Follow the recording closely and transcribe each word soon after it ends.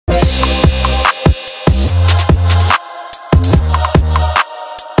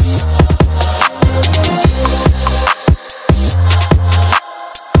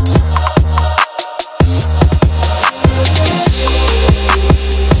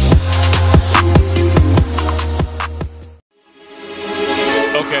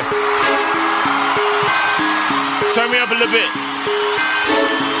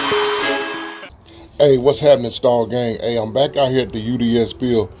Hey, what's happening, Star Gang? Hey, I'm back out here at the UDS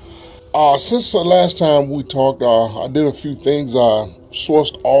build. Since the last time we talked, I did a few things. I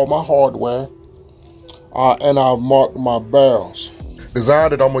sourced all my hardware, and I marked my barrels.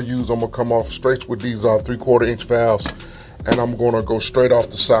 Design that I'm gonna come off straight with these 3/4 inch valves, and I'm gonna go straight off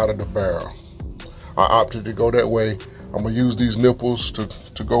the side of the barrel. I opted to go that way. I'm gonna use these nipples to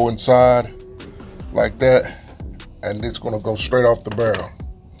go inside like that, and it's gonna go straight off the barrel.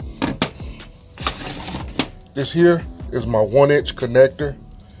 This here is my 1-inch connector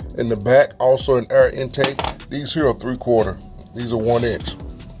in the back, also an air intake. These here are 3/4. These are 1-inch.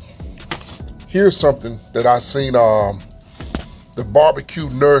 Here's something that I seen the barbecue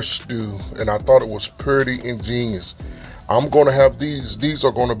nurse do, and I thought it was pretty ingenious. I'm gonna have these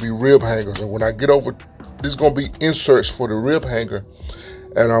are gonna be rib hangers, and when I get over, this is gonna be inserts for the rib hanger.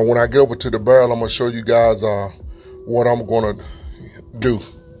 And when I get over to the barrel, I'm gonna show you guys what I'm gonna do.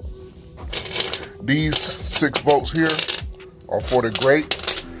 These 6 bolts here are for the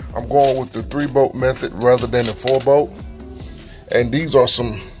grate. I'm going with the 3-bolt method rather than the 4-bolt. And these are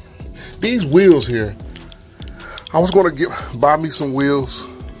these wheels here. I was gonna buy me some wheels,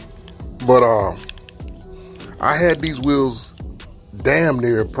 but I had these wheels damn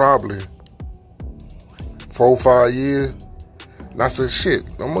near probably 4 or 5 years. And I said, shit,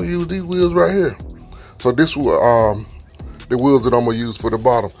 I'm gonna use these wheels right here. So this will the wheels that I'm gonna use for the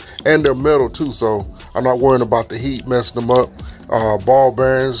bottom. And they're metal too, so I'm not worrying about the heat messing them up. Ball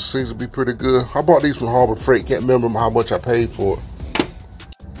bearings seems to be pretty good. I bought these from Harbor Freight, can't remember how much I paid for it.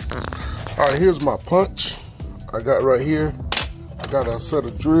 All right, here's my punch I got right here. I got a set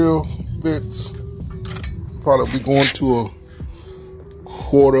of drill bits. Probably be going to a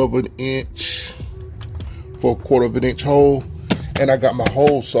 1/4 inch for a 1/4 inch hole. And I got my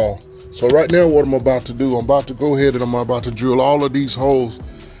hole saw. So right now what I'm about to do, I'm about to go ahead and I'm about to drill all of these holes.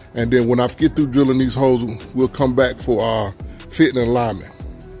 And then when I get through drilling these holes, we'll come back for our fitting and alignment.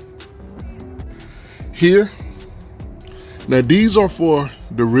 Here, now these are for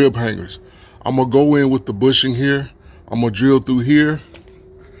the rib hangers. I'm gonna go in with the bushing here. I'm gonna drill through here,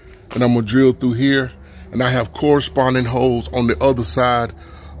 and I'm gonna drill through here. And I have corresponding holes on the other side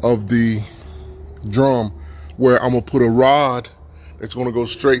of the drum where I'm gonna put a rod that's gonna go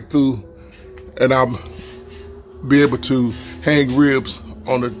straight through, and I'm be able to hang ribs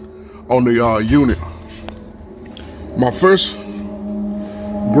on the unit. My first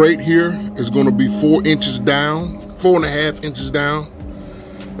grate here is gonna be 4 inches down, 4.5 inches down.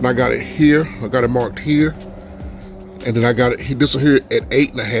 And I got it here, I got it marked here. And then I got it, this one here at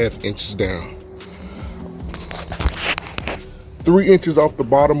 8.5 inches down. 3 inches off the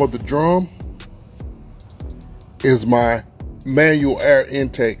bottom of the drum is my manual air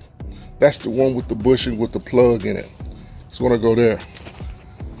intake. That's the one with the bushing with the plug in it. It's gonna go there.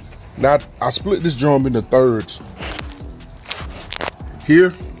 Now I split this drum into thirds.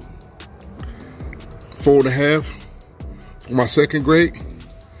 Here, 4.5 for my second grate,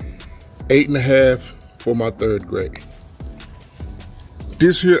 8.5 for my third grate.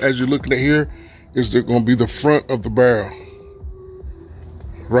 This here, as you're looking at here, is gonna be the front of the barrel.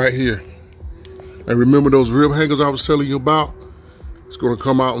 Right here. And remember those rib hangers I was telling you about? It's gonna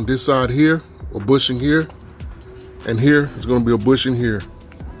come out on this side here, a bushing here, and here is gonna be a bushing here.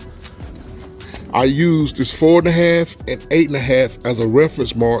 I use this 4.5 and 8.5 as a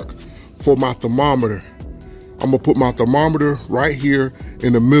reference mark for my thermometer. I'm gonna put my thermometer right here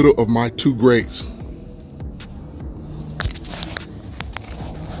in the middle of my 2 grates.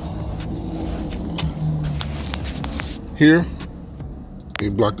 Here,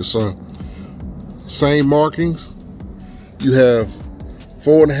 you block the sun. Same markings. You have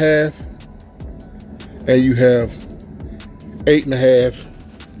 4.5 and you have 8.5.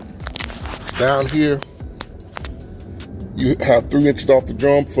 Down here, you have 3 inches off the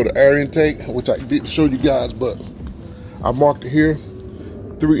drum for the air intake, which I didn't show you guys, but I marked it here.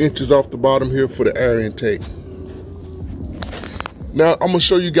 3 inches off the bottom here for the air intake. Now I'm gonna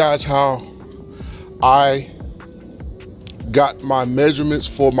show you guys how I got my measurements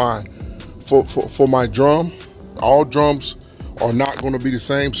for my drum. All drums are not gonna be the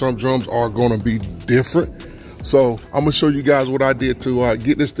same. Some drums are gonna be different. So I'm gonna show you guys what I did to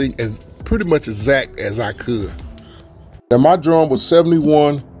get this thing as pretty much exact as I could. Now my drum was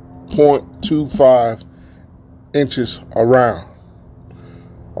 71.25 inches around.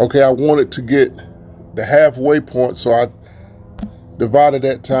 Okay, I wanted to get the halfway point, so I divided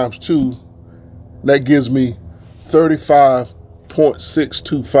that times 2. That gives me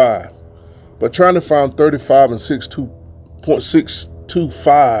 35.625. But trying to find 35 and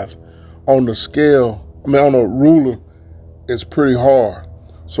 6.625 on the scale, on a ruler, is pretty hard.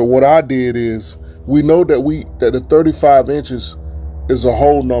 So what I did is we know that the 35 inches is a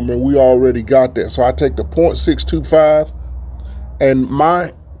whole number, and we already got that. So I take the 0.625, and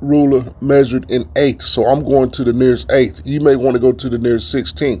my ruler measured in eighths, so I'm going to the nearest eighth. You may want to go to the nearest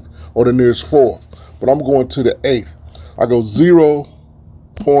 16th or the nearest fourth, but I'm going to the eighth. I go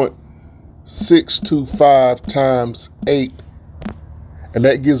 0.625 times 8, and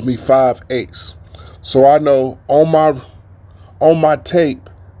that gives me 5/8. So I know on my tape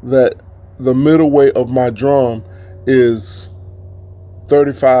that the middle weight of my drum is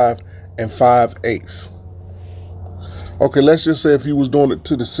 35 and 5/8. Okay, let's just say if you was doing it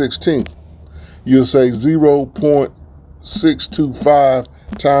to the 16th, you'll say 0.625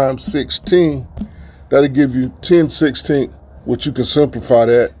 times 16. That'll give you 10/16, which you can simplify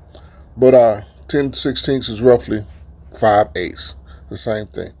that. But 10/16 is roughly 5/8. The same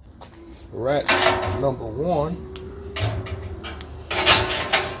thing. Rack number 1.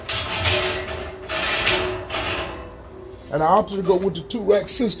 And I opted to go with the 2-rack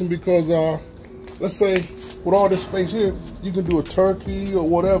system because, let's say, with all this space here, you can do a turkey or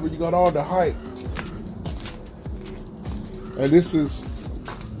whatever. You got all the height. And this is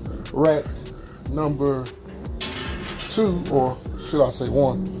rack number 2, or should I say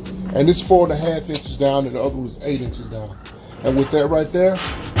 1. And it's 4.5 inches down, and the other one is 8 inches down. And with that right there,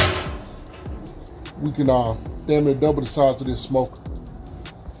 we can damn near double the size of this smoker.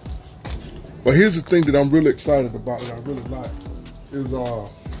 But here's the thing that I'm really excited about, that I really like, is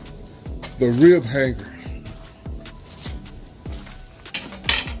the rib hanger.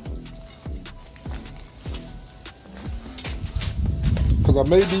 Because I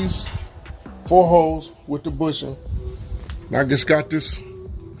made these 4 holes with the bushing. And I just got this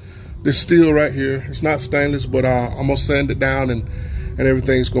steel right here. It's not stainless, but I'm gonna sand it down and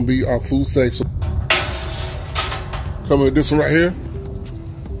everything's gonna be food safe. So coming with this one right here.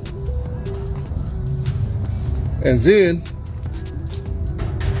 And then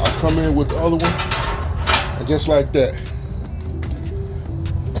I'll come in with the other one, and just like that.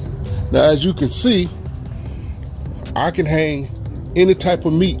 Now, as you can see, I can hang any type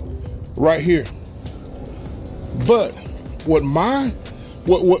of meat right here. But what I'm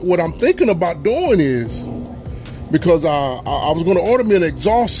thinking about doing is, because I was going to order me an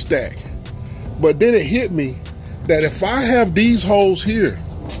exhaust stack, but then it hit me that if I have these holes here,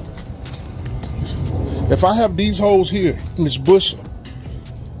 in this bushing,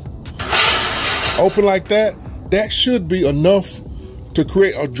 open like that, that should be enough to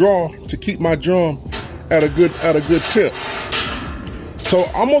create a draw to keep my drum at a good tip. So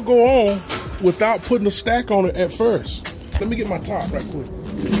I'm gonna go on without putting a stack on it at first. Let me get my top right quick.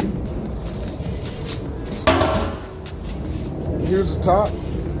 Here's the top.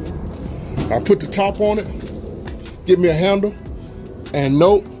 I put the top on it, get me a handle, and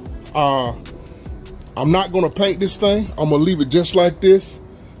nope, I'm not gonna paint this thing. I'm gonna leave it just like this.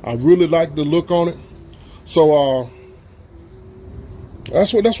 I really like the look on it. So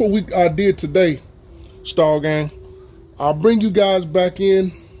that's what we did today, Star Gang. I'll bring you guys back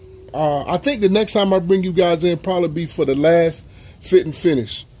in. I think the next time I bring you guys in probably be for the last fit and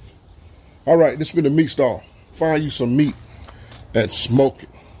finish. All right, this has been the Meat Star. Find you some meat and smoke it.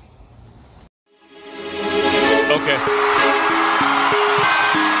 Okay.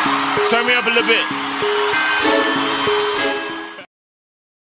 Turn me up a little bit.